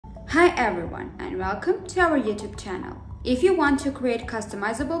Hi everyone and welcome to our YouTube channel. If you want to create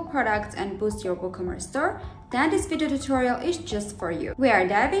customizable products and boost your WooCommerce store, then this video tutorial is just for you. We are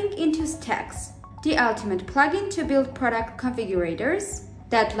diving into Staggs, the ultimate plugin to build product configurators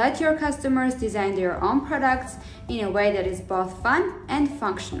that let your customers design their own products in a way that is both fun and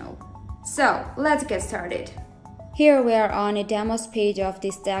functional. So let's get started. Here we are on a demos page of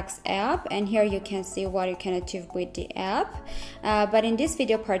the Staggs app, and here you can see what you can achieve with the app. But in this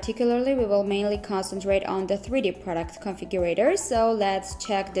video particularly, we will mainly concentrate on the 3D product configurator. So let's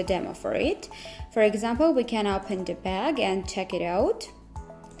check the demo for it. For example, we can open the bag and check it out.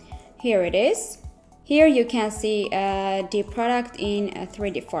 Here it is. Here you can see the product in a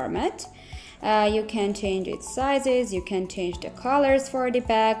 3D format. You can change its sizes, you can change the colors for the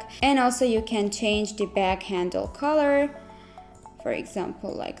bag, and also you can change the bag handle color, for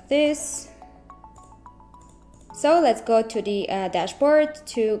example like this. So let's go to the dashboard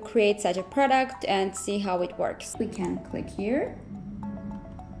to create such a product and see how it works. We can click here.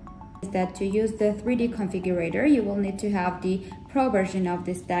 That to use the 3D configurator, you will need to have the Pro version of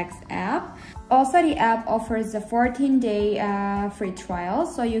the Staggs app. Also, the app offers a 14-day free trial,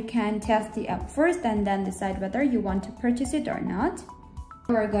 so you can test the app first and then decide whether you want to purchase it or not.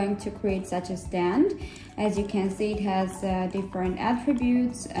 We're going to create such a stand. As you can see, it has different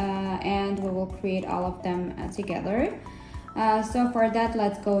attributes and we will create all of them together. So for that,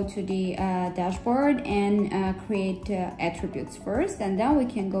 let's go to the dashboard and create attributes first, and then we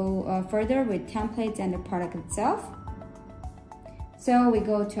can go further with templates and the product itself. So we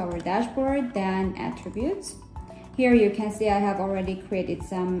go to our dashboard, then attributes. Here you can see I have already created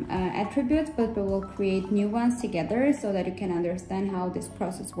some attributes, but we will create new ones together so that you can understand how this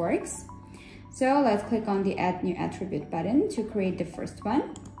process works. So let's click on the Add New Attribute button to create the first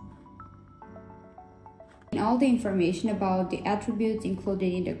one. All the information about the attributes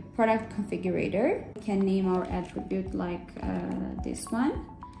included in the product configurator. We can name our attribute like this one,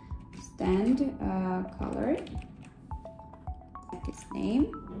 stand color, this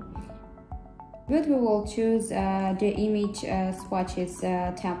name. But we will choose the image swatches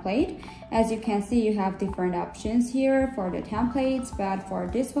template. As you can see, you have different options here for the templates, but for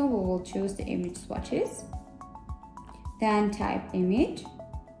this one we will choose the image swatches. Then type image,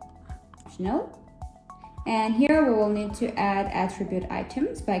 optional. And here we will need to add attribute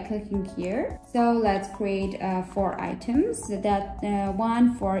items by clicking here. So let's create 4 items, that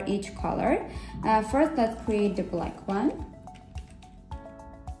one for each color. First, let's create the black one.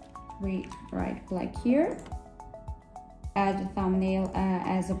 We write black here. Add the thumbnail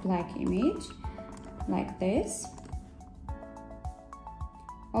as a black image, like this.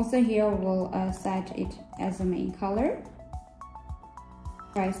 Also here we will set it as a main color.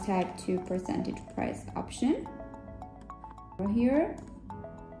 Price type to percentage price option. Here,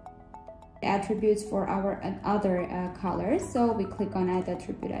 attributes for our other colors. So we click on Add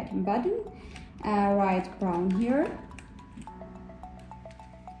Attribute Item button, write brown here,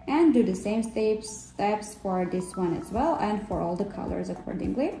 and do the same steps for this one as well, and for all the colors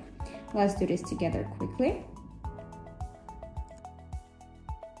accordingly. Let's do this together quickly.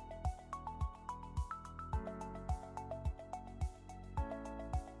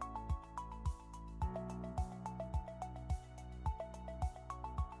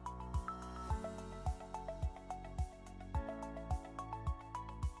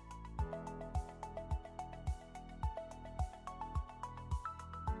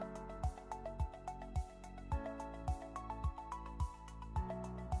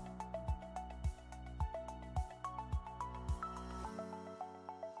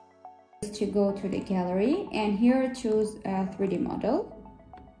 To go to the gallery, and here choose a 3D model.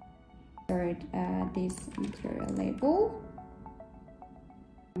 Insert this material label,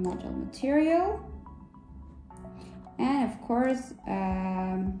 model material, and of course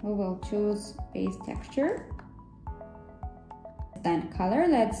we will choose base texture, then color.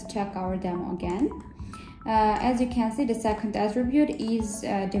 Let's check our demo again. As you can see, the second attribute is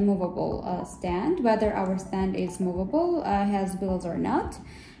the movable stand, whether our stand is movable, has wheels or not.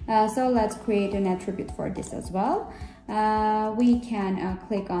 So let's create an attribute for this as well. We can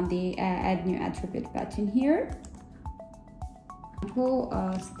click on the Add New Attribute button here.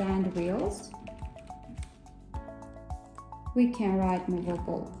 Stand wheels. We can write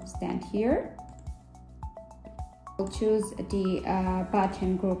movable stand here. We'll choose the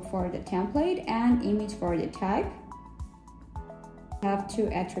button group for the template and image for the type. We have 2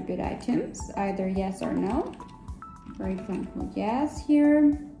 attribute items, either yes or no. For example, yes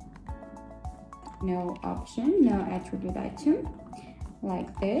here. No option, no attribute item,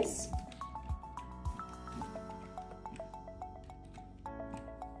 like this.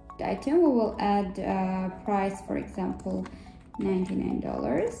 item, we will add price, for example,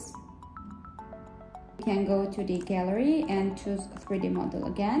 $99. You can go to the gallery and choose 3D model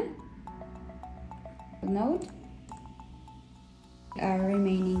again. Note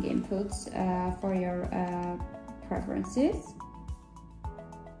remaining inputs for your preferences.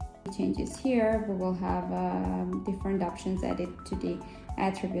 Changes here, we will have different options added to the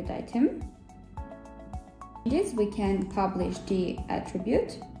attribute item. This we can publish the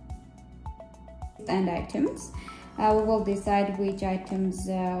attribute and items. We will decide which items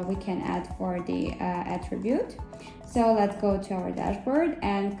we can add for the attribute. So let's go to our dashboard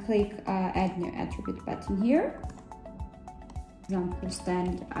and click add new attribute button here. Example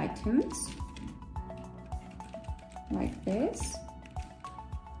stand items like this,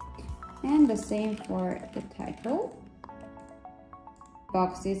 and the same for the title.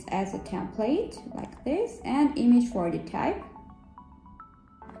 Boxes as a template like this, and image for the type.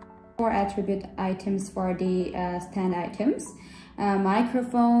 For attribute items for the stand items,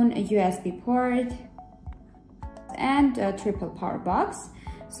 microphone, a USB port, and a triple power box.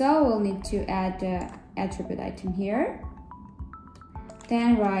 So we'll need to add the attribute item here.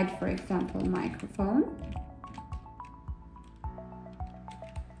 Then write, for example, microphone.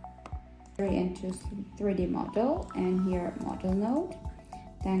 And choose 3D model, and here model node.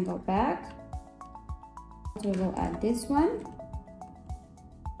 Then go back. We will add this one,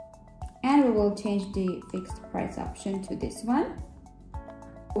 and we will change the fixed price option to this one.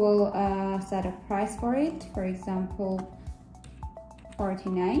 We'll set a price for it, for example,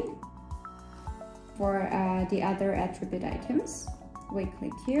 $49. For the other attribute items, we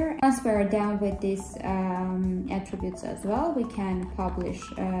click here. Once we're done with these attributes as well, we can publish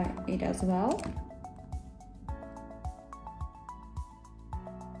it as well.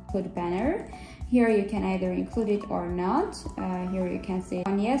 Put banner. Here you can either include it or not. Here you can say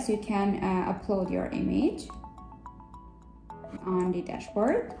yes, you can upload your image on the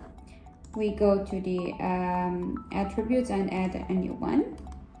dashboard. We go to the attributes and add a new one.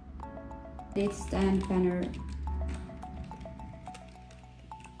 This stand banner,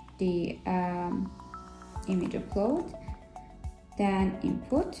 the image upload, then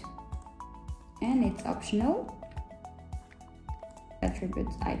input, and it's optional.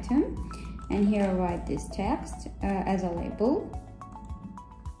 Attributes item, and here write this text as a label.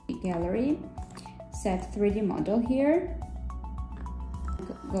 The gallery, set 3D model here,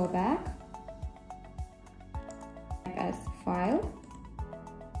 go back as file,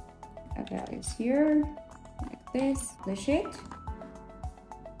 values here like this, publish it,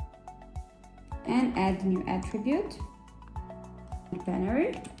 and add new attribute,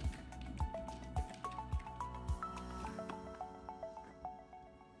 banner.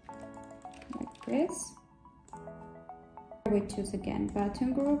 This. We choose again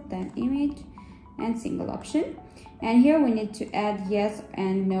button group, then image, and single option. And here we need to add yes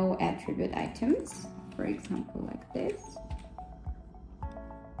and no attribute items, for example like this.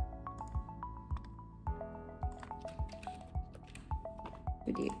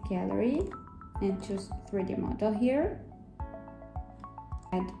 To the gallery and choose 3D model here.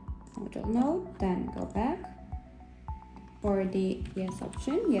 Add model node, then go back. For the yes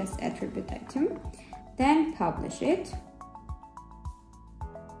option, yes attribute item, then publish it.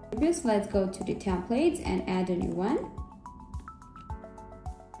 Let's go to the templates and add a new one.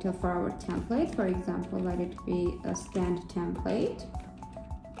 So for our template, for example, let it be a stand template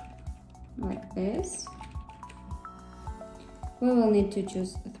like this. We will need to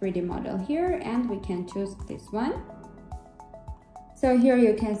choose a 3D model here, and we can choose this one. So here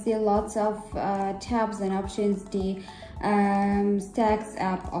you can see lots of tabs and options the Staggs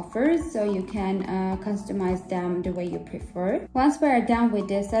app offers, so you can customize them the way you prefer. Once we are done with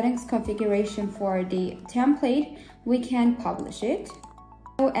the settings configuration for the template, we can publish it.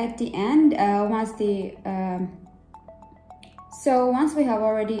 So at the end, once we have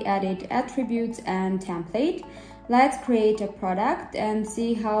already added attributes and template, let's create a product and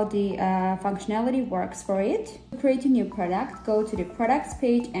see how the functionality works for it. To create a new product, go to the products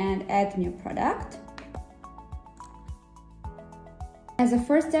page and add new product. As a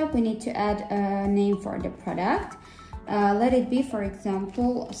first step, we need to add a name for the product. Let it be, for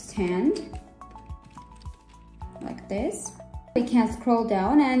example, stand, like this. We can scroll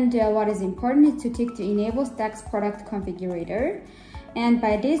down, and what is important is to tick to enable Staggs Product Configurator. And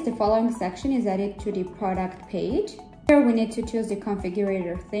by this, the following section is added to the product page. Here we need to choose the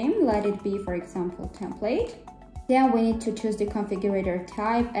configurator theme. Let it be, for example, template. Then we need to choose the configurator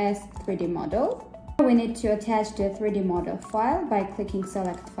type as 3D model. We need to attach the 3D model file by clicking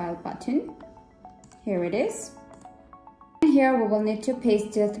select file button. Here it is. And here we will need to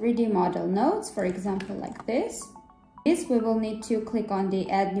paste the 3D model nodes, for example, like this. We will need to click on the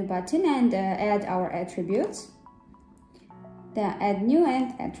Add New button and add our attributes. The Add New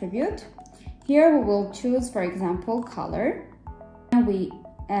and Attribute. Here we will choose, for example, color. And we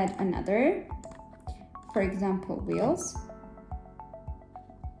add another, for example, wheels.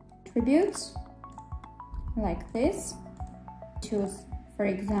 Attributes, like this. Choose, for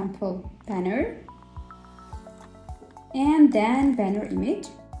example, banner. And then banner image.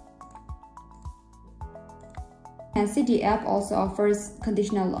 You can see the app also offers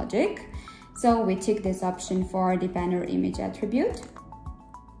conditional logic, so we tick this option for the banner image attribute.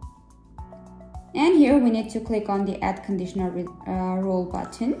 And here we need to click on the Add Conditional Rule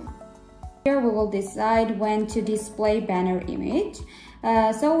button. Here we will decide when to display banner image.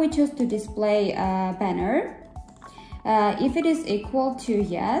 So we choose to display banner. If it is equal to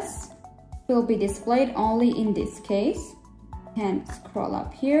yes, it will be displayed only in this case. You can scroll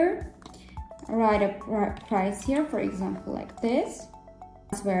up here. Write a price here, for example, like this.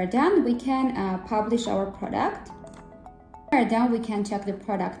 Once we're done, we can publish our product. When we're done, we can check the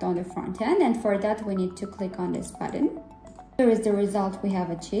product on the front end, and for that we need to click on this button. Here is the result we have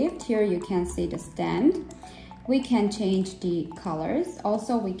achieved. Here you can see the stand. We can change the colors.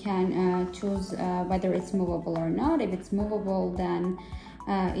 Also, we can choose whether it's movable or not. If it's movable, then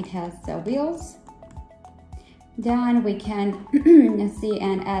it has the wheels. Then we can see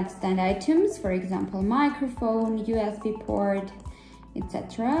and add stand items, for example, microphone, USB port,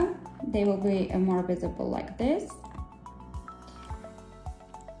 etc. They will be more visible like this.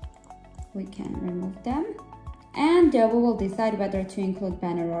 We can remove them. And we will decide whether to include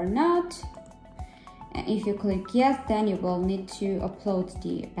banner or not. And if you click yes, then you will need to upload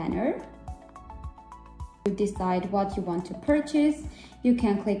the banner. To decide what you want to purchase, you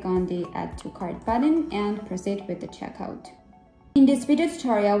can click on the Add to Cart button and proceed with the checkout. In this video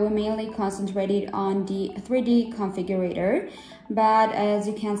tutorial, we mainly concentrated on the 3D configurator, but as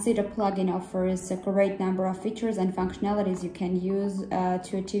you can see, the plugin offers a great number of features and functionalities you can use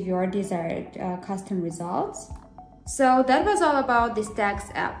to achieve your desired custom results. So that was all about the Staggs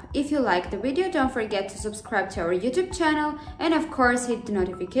app. If you liked the video, don't forget to subscribe to our YouTube channel and of course hit the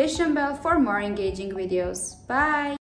notification bell for more engaging videos. Bye!